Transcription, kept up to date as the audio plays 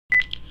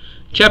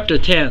Chapter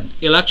 10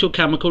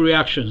 Electrochemical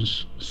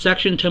Reactions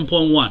Section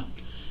 10.1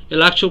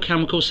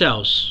 Electrochemical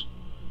Cells.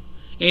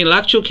 An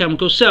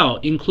electrochemical cell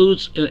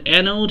includes an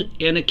anode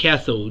and a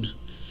cathode.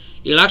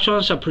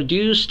 Electrons are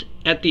produced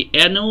at the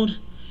anode,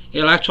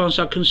 electrons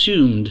are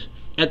consumed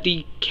at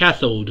the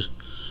cathode.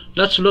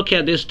 Let's look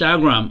at this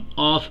diagram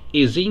of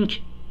a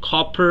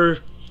zinc-copper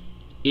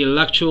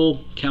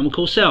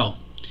electrochemical cell.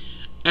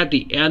 At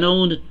the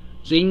anode,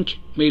 zinc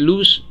may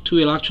lose 2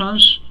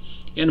 electrons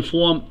and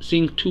form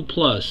zinc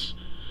 2+.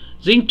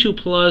 Zinc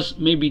 2+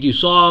 may be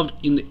dissolved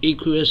in the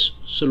aqueous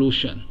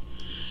solution,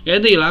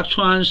 and the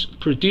electrons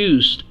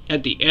produced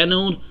at the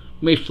anode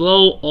may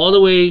flow all the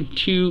way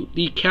to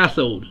the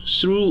cathode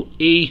through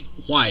a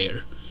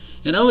wire.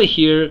 And over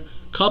here,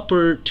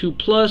 copper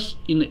 2+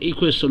 in the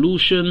aqueous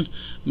solution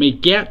may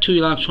get 2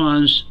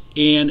 electrons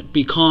and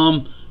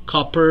become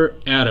copper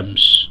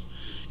atoms.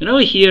 And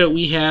over here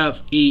we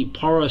have a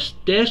porous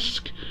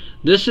disk.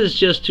 This is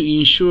just to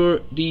ensure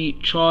the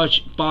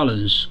charge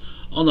balance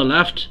on the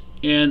left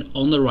and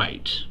on the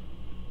right.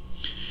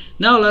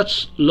 Now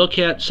let's look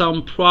at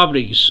some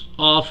properties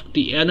of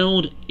the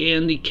anode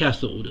and the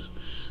cathode.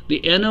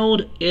 The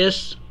anode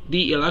is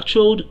the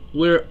electrode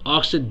where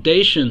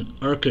oxidation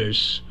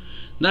occurs.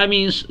 That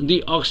means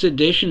the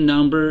oxidation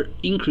number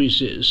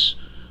increases.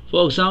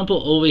 For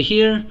example, over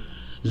here,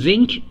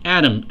 zinc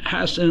atom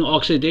has an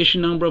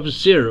oxidation number of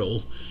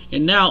 0,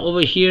 and now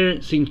over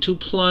here, zinc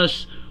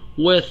 2+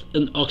 with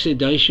an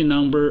oxidation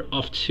number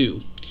of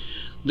 2.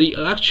 The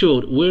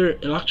electrode where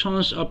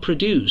electrons are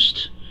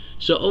produced.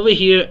 So over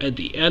here at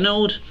the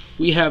anode,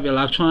 we have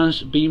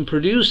electrons being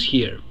produced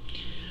here.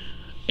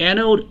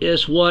 Anode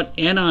is what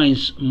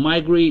anions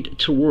migrate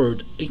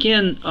toward.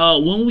 Again,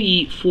 when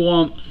we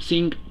form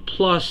zinc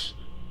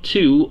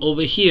 +2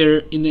 over here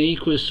in the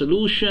aqueous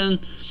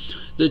solution,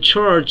 the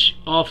charge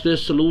of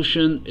this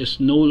solution is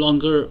no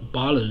longer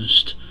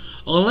balanced,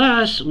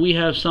 unless we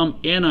have some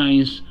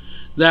anions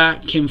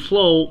that can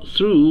flow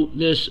through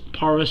this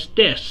porous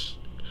disk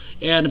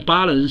and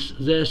balance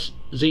this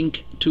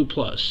zinc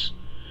 2+.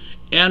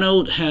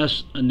 Anode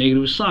has a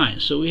negative sign,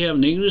 so we have a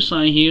negative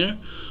sign here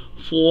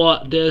for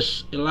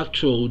this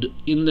electrode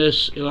in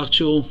this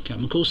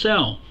electrochemical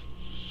cell.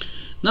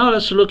 Now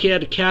let's look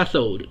at the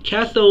cathode.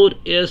 Cathode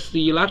is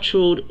the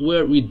electrode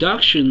where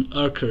reduction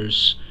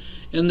occurs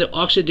and the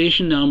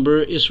oxidation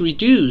number is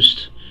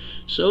reduced.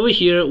 So over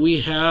here we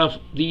have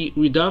the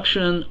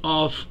reduction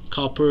of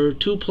copper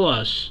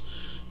 2+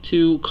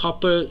 to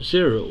copper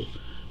 0.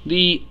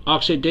 The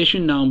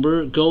oxidation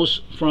number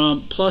goes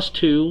from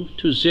 +2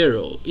 to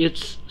 0.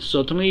 It's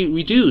certainly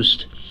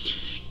reduced.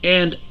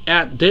 And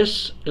at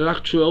this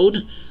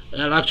electrode,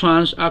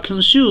 electrons are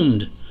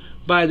consumed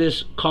by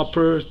this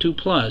copper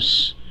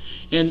 2+.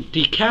 And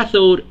the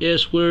cathode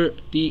is where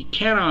the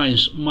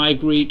cations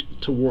migrate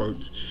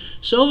toward.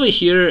 So over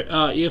here,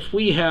 if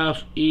we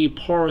have a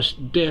porous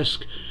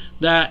disk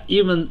that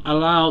even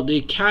allow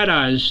the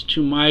cations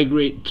to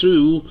migrate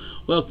through,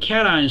 well,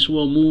 cations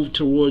will move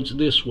towards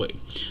this way.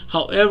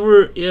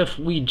 However, if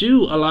we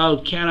do allow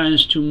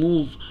cations to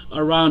move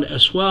around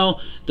as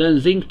well, then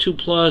zinc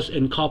 2+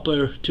 and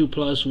copper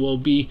 2+ will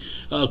be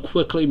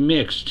quickly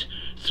mixed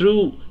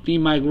through the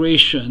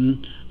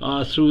migration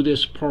through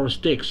this porous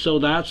disk. So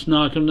that's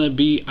not going to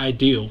be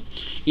ideal.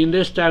 In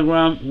this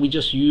diagram, we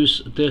just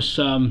use this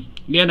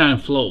anion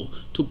flow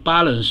to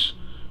balance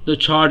the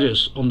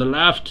charges on the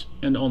left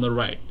and on the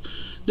right.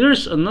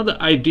 There's another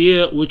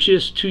idea, which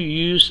is to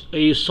use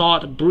a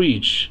salt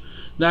bridge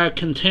that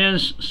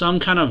contains some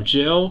kind of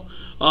gel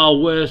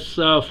with,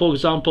 for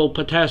example,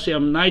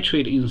 potassium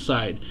nitrate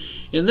inside.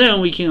 And then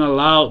we can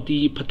allow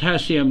the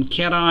potassium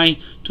cation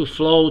to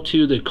flow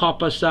to the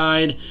copper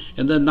side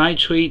and the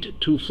nitrate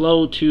to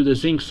flow to the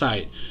zinc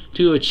side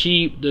to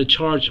achieve the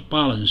charge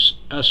balance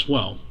as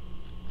well.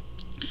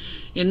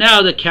 And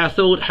now the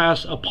cathode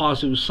has a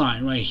positive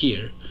sign right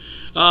here.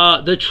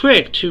 The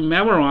trick to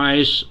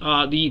memorize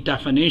the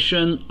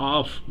definition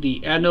of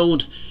the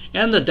anode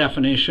and the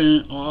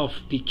definition of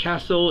the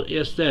cathode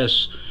is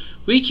this.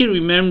 We can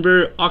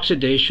remember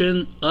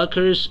oxidation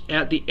occurs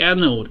at the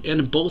anode,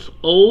 and both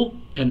O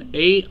and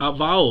A are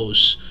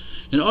vowels.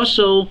 And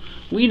also,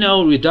 we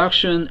know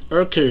reduction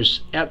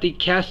occurs at the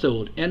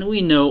cathode, and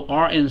we know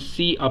R and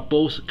C are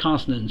both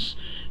consonants.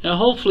 And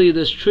hopefully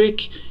this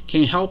trick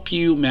can help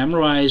you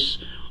memorize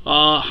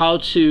how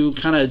to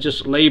kind of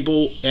just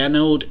label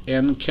anode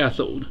and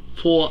cathode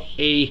for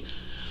a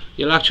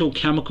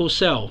electrochemical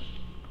cell.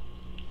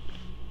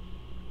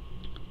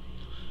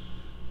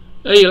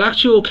 An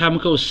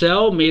electrochemical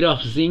cell made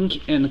of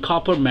zinc and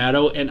copper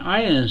metal and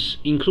ions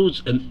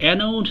includes an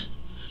anode,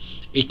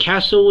 a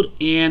cathode,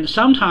 and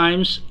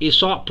sometimes a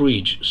salt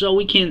bridge. So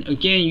we can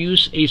again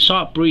use a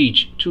salt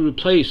bridge to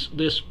replace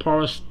this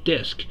porous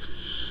disk.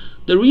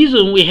 The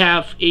reason we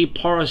have a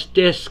porous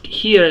disk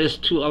here is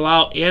to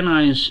allow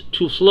anions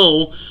to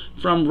flow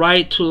from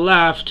right to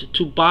left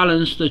to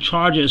balance the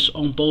charges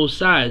on both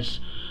sides.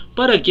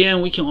 But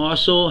again, we can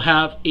also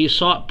have a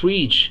salt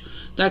bridge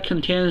that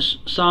contains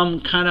some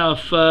kind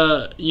of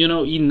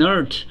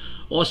inert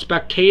or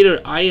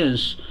spectator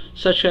ions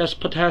such as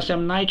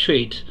potassium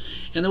nitrate,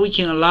 and we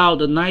can allow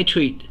the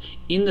nitrate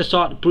in the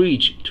salt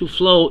bridge to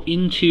flow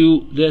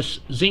into this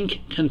zinc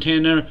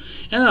container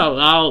and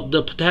allow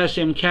the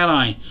potassium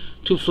cation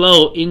to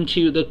flow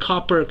into the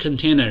copper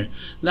container.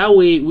 That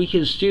way we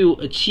can still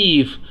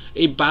achieve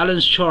a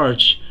balanced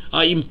charge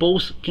in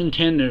both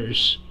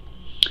containers.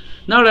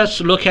 Now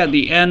let's look at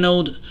the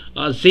anode.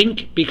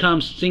 Zinc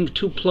becomes zinc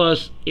 2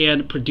 plus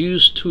and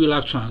produce 2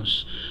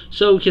 electrons.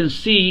 So we can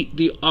see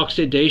the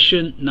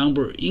oxidation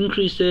number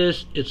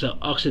increases. It's an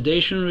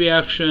oxidation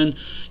reaction.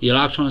 The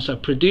electrons are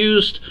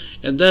produced,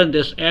 and then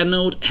this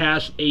anode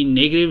has a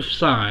negative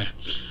sign.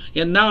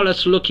 And now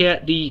let's look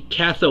at the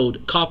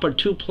cathode. Copper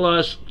 2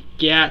 plus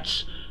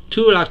gets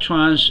 2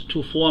 electrons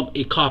to form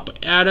a copper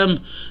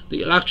atom.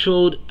 The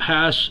electrode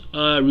has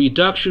a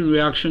reduction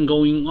reaction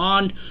going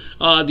on.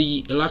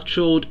 The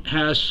electrode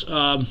has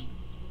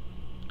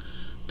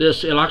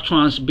this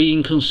electrons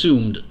being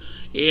consumed,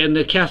 and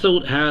the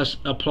cathode has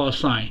a plus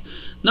sign.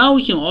 Now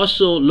we can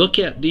also look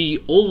at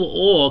the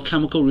overall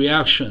chemical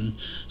reaction.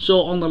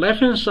 So on the left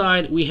hand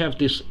side we have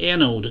this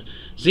anode.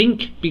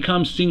 Zinc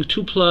becomes zinc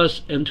 2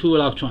 plus and 2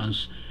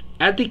 electrons.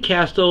 At the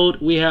cathode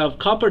we have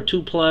copper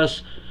 2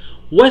 plus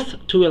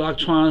with 2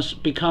 electrons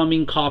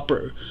becoming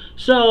copper.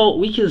 So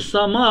we can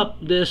sum up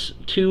these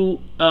two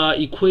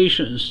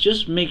equations.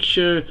 Just make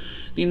sure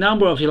the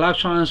number of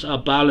electrons are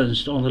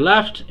balanced on the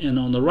left and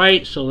on the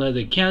right so that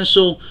they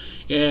cancel.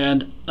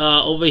 And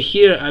over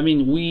here, I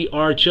mean, we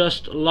are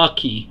just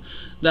lucky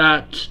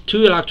that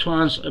 2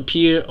 electrons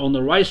appear on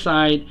the right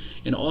side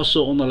and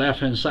also on the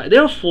left hand side.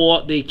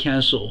 Therefore, they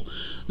cancel.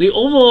 The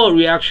overall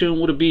reaction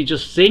would be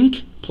just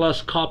zinc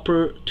plus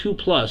copper 2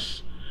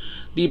 plus.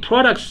 The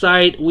product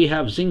side, we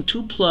have zinc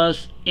 2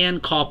 plus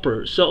and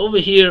copper. So over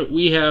here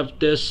we have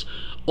this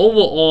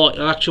overall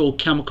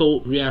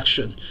electrochemical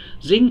reaction.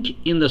 Zinc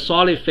in the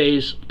solid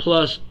phase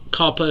plus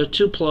copper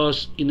 2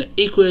 plus in the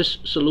aqueous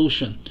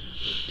solution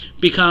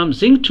becomes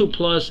zinc 2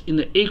 plus in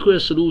the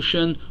aqueous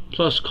solution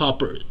plus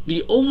copper.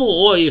 The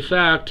overall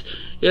effect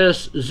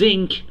is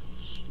zinc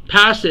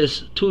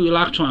passes 2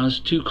 electrons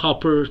to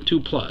copper 2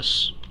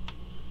 plus.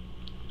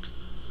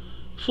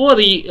 For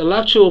the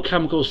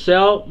electrochemical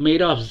cell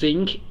made of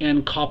zinc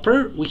and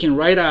copper, we can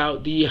write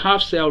out the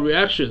half-cell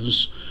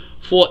reactions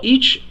for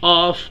each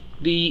of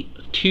the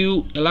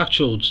 2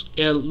 electrodes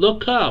and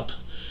look up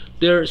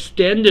their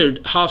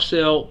standard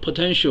half-cell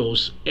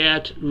potentials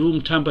at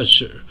room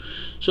temperature.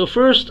 So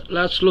first,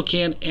 let's look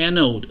at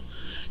anode.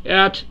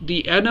 At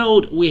the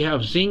anode, we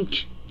have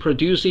zinc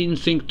producing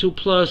zinc 2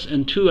 plus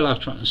and 2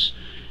 electrons.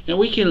 And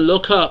we can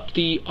look up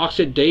the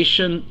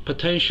oxidation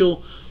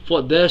potential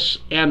for this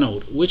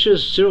anode, which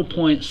is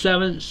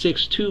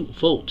 0.762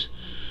 volt.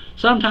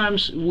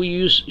 Sometimes we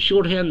use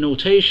shorthand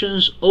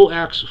notations,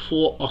 OX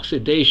for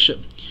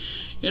oxidation.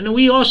 And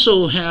we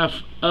also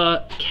have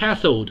a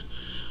cathode.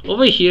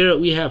 Over here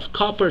we have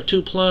copper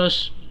 2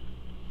 plus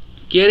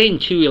getting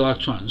 2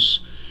 electrons,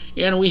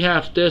 and we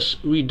have this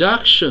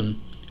reduction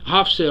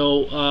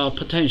half-cell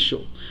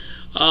potential.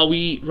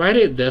 We write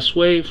it this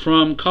way: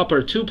 from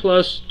copper 2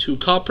 plus to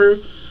copper,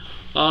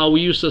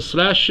 we use a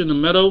slash in the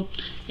middle,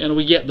 and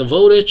we get the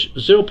voltage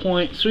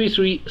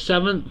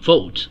 0.337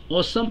 volt,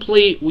 or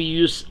simply we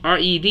use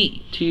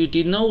RED to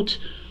denote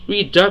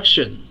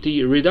reduction.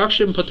 The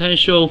reduction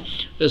potential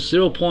is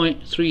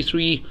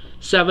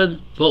 0.337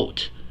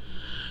 volt.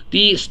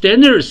 The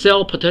standard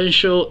cell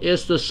potential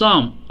is the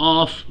sum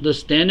of the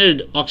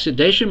standard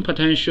oxidation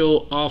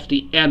potential of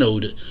the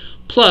anode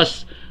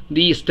plus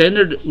the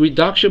standard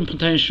reduction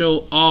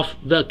potential of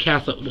the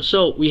cathode.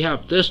 So we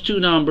have these two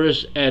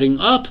numbers adding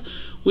up,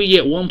 we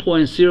get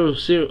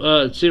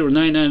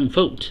 1.00099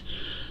 volt.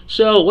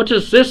 So what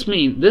does this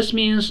mean? This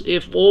means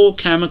if all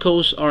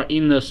chemicals are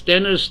in the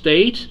standard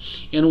state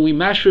and we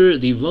measure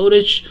the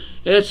voltage,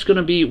 it's going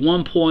to be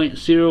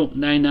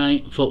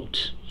 1.099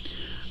 volt.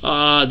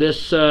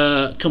 This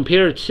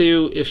compared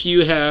to if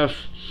you have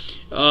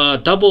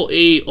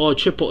AA or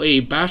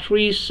AAA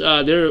batteries,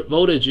 their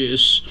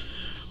voltages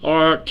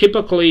are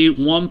typically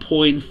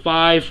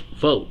 1.5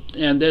 volt,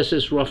 and this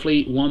is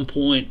roughly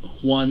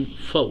 1.1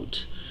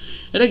 volt.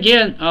 And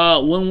again,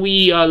 when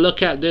we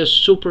look at this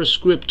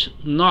superscript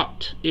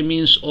not, it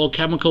means all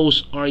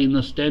chemicals are in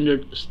the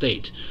standard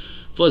state.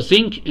 For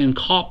zinc and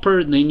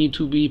copper, they need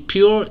to be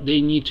pure. They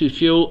need to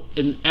feel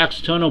an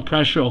external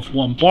pressure of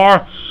 1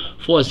 bar.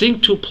 For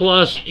zinc 2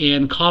 plus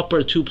and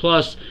copper 2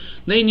 plus,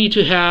 they need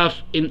to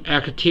have an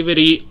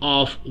activity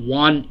of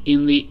 1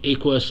 in the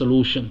aqueous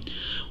solution.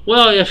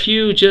 Well, if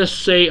you just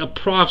say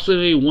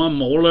approximately 1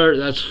 molar,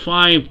 that's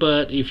fine,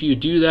 but if you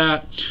do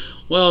that,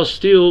 well,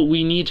 still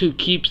we need to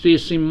keep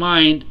this in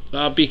mind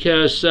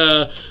because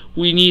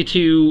we need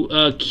to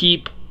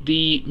keep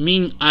the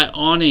mean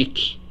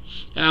ionic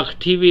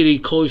activity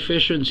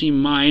coefficients in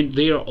mind.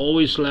 They are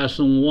always less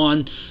than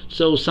 1.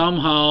 So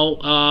somehow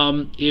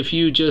if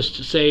you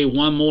just say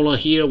 1 molar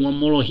here, 1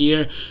 molar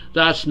here,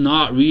 that's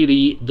not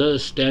really the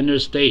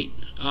standard state.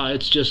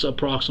 It's just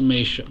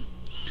approximation.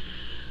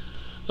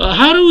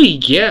 How do we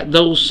get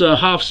those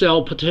half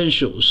cell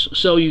potentials?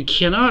 So you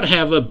cannot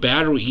have a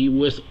battery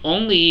with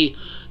only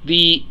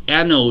the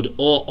anode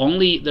or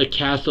only the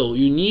cathode.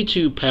 You need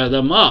to pair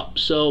them up.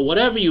 So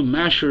whatever you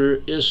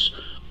measure is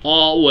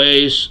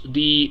always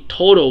the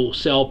total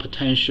cell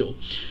potential.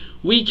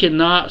 We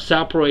cannot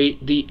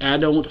separate the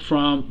anode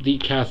from the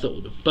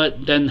cathode.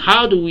 But then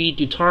how do we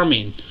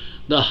determine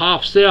the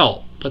half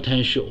cell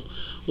potential?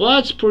 Well,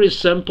 it's pretty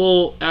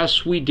simple,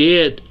 as we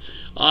did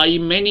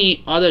in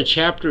many other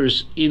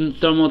chapters in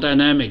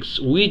thermodynamics.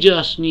 We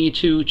just need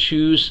to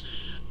choose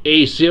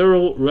a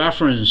zero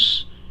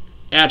reference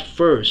at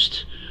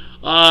first.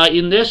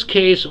 In this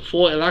case,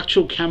 for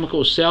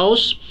electrochemical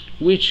cells,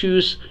 we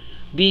choose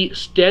the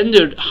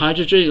standard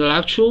hydrogen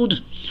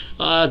electrode,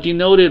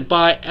 denoted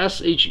by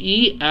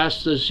SHE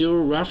as the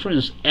zero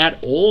reference at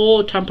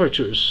all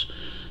temperatures.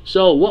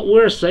 So what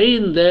we're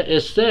saying there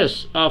is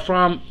this: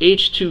 from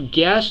H2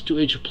 gas to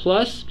H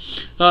plus,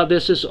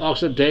 this is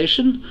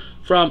oxidation.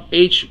 From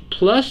H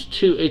plus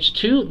to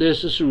H2,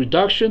 this is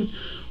reduction.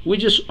 We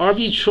just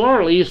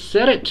arbitrarily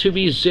set it to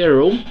be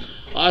 0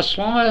 as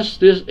long as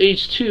this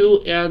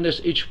H2 and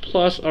this H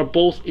plus are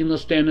both in the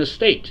standard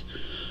state.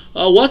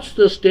 What's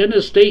the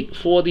standard state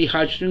for the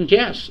hydrogen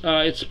gas?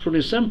 It's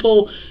pretty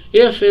simple.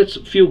 If its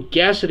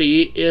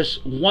fugacity is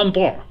 1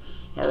 bar,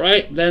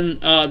 alright, then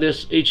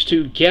this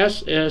H2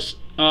 gas is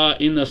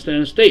in the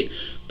standard state.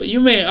 But you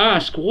may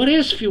ask, what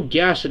is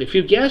fugacity?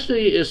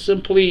 Fugacity is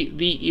simply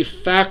the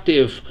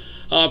effective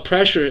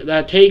pressure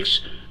that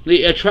takes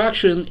the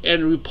attraction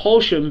and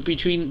repulsion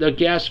between the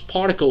gas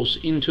particles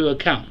into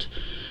account.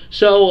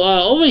 So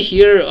over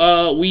here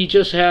we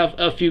just have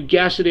a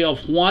fugacity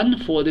of 1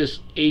 for this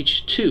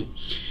H2,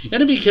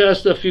 and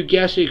because the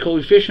fugacity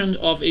coefficient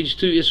of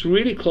H2 is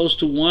really close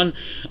to 1,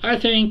 I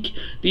think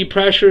the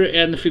pressure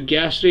and the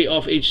fugacity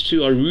of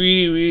H2 are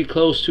really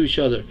close to each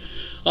other.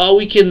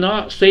 We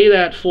cannot say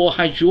that for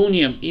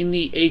hydronium in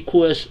the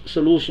aqueous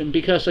solution,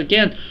 because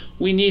again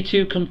we need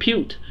to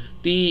compute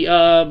the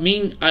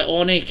mean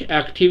ionic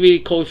activity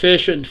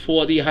coefficient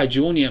for the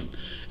hydronium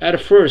at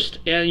first,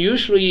 and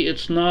usually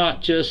it's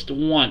not just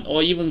 1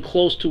 or even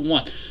close to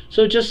 1.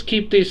 So just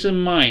keep this in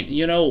mind.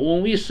 You know,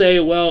 when we say,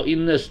 well,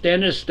 in the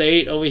standard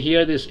state over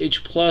here, this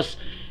H plus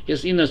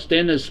is in the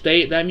standard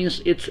state, that means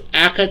its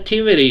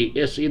activity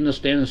is in the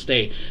standard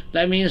state.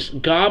 That means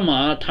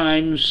gamma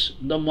times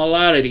the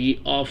molarity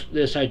of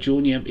this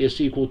hydronium is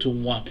equal to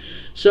 1.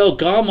 So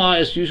gamma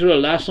is usually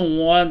less than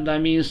 1.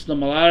 That means the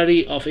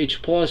molarity of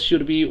H plus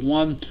should be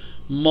 1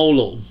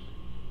 molar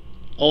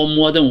or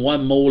more than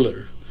 1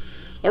 molar.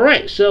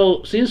 Alright,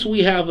 so since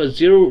we have a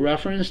zero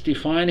reference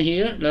defined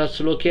here, let's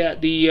look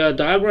at the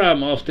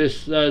diagram of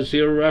this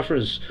zero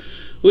reference.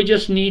 We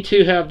just need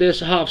to have this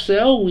half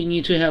cell, we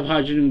need to have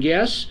hydrogen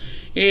gas,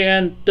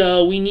 and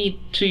we need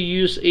to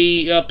use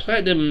a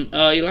platinum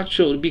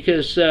electrode,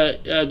 because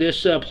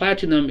this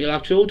platinum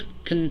electrode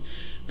can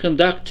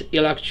conduct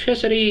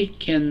electricity,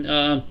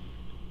 can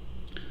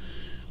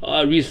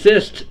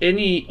resist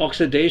any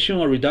oxidation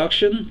or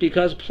reduction,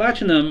 because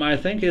platinum, I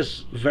think,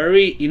 is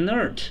very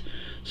inert.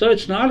 So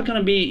it's not going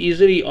to be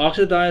easily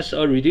oxidized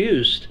or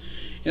reduced.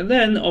 And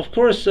then, of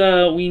course,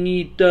 we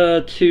need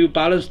to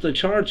balance the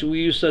charge. We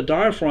use a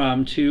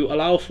diaphragm to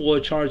allow for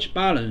charge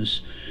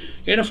balance.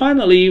 And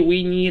finally,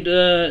 we need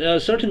a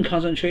certain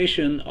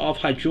concentration of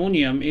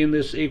hydronium in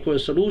this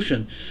aqueous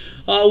solution.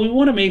 We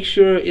want to make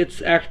sure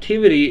its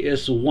activity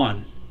is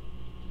 1.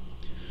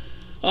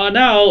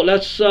 Now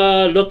let's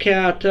look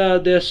at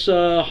this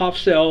half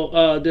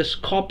cell, this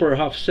copper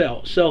half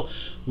cell. So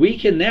we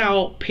can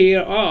now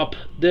pair up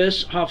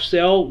this half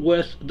cell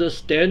with the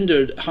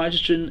standard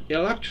hydrogen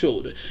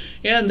electrode,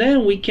 and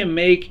then we can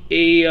make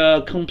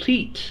a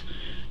complete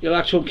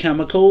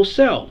electrochemical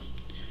cell.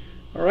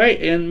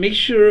 Alright, and make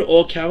sure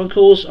all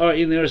chemicals are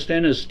in their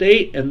standard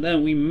state, and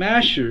then we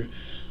measure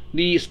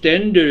the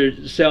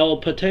standard cell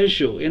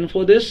potential. And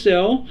for this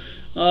cell,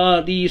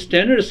 the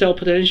standard cell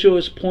potential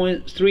is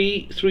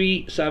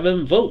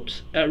 0.337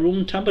 volts at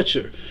room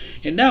temperature.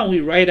 And now we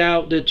write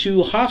out the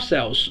two half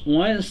cells.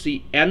 One is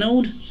the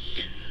anode.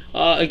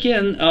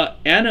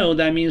 Anode,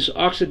 that means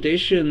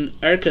oxidation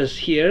occurs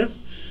here.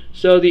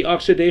 So the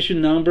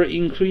oxidation number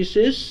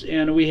increases,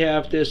 and we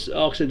have this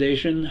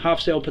oxidation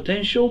half cell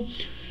potential.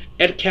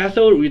 At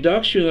cathode,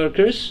 reduction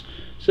occurs.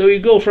 So you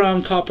go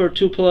from copper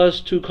 2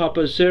 plus to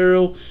copper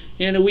 0,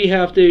 and we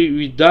have the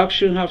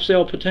reduction half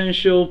cell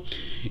potential.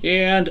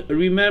 And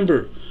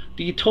remember,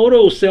 the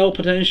total cell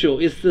potential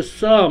is the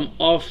sum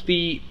of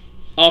the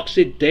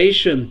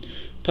oxidation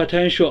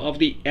potential of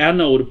the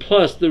anode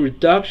plus the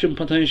reduction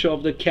potential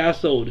of the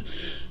cathode.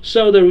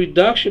 So the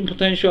reduction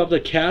potential of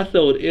the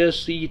cathode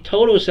is the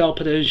total cell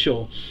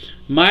potential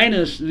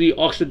minus the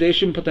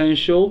oxidation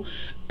potential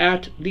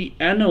at the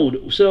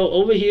anode. So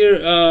over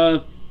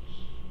here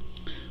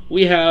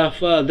we have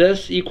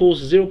this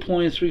equals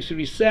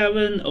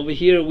 0.337. Over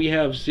here we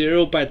have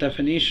 0 by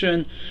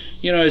definition.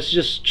 You know, it's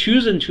just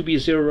chosen to be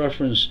zero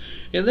reference.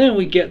 And then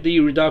we get the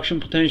reduction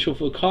potential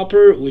for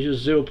copper, which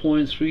is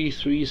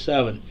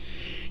 0.337.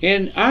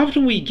 And after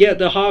we get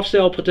the half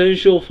cell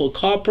potential for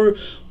copper,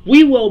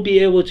 we will be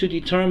able to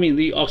determine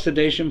the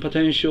oxidation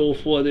potential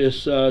for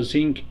this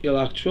zinc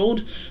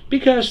electrode,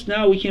 because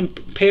now we can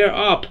pair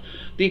up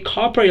the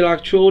copper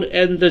electrode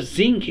and the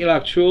zinc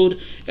electrode,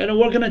 and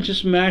we're gonna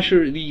just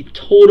measure the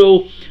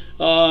total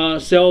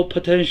cell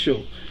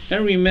potential.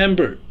 And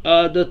remember,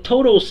 the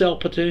total cell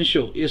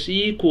potential is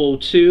equal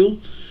to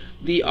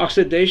the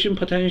oxidation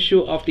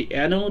potential of the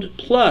anode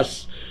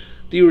plus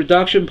the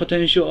reduction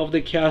potential of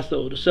the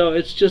cathode. So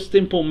it's just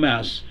simple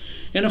math.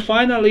 And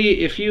finally,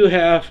 if you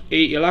have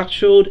a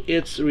electrode,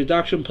 its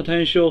reduction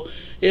potential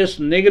is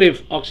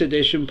negative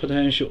oxidation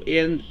potential,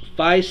 and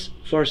vice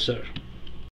versa.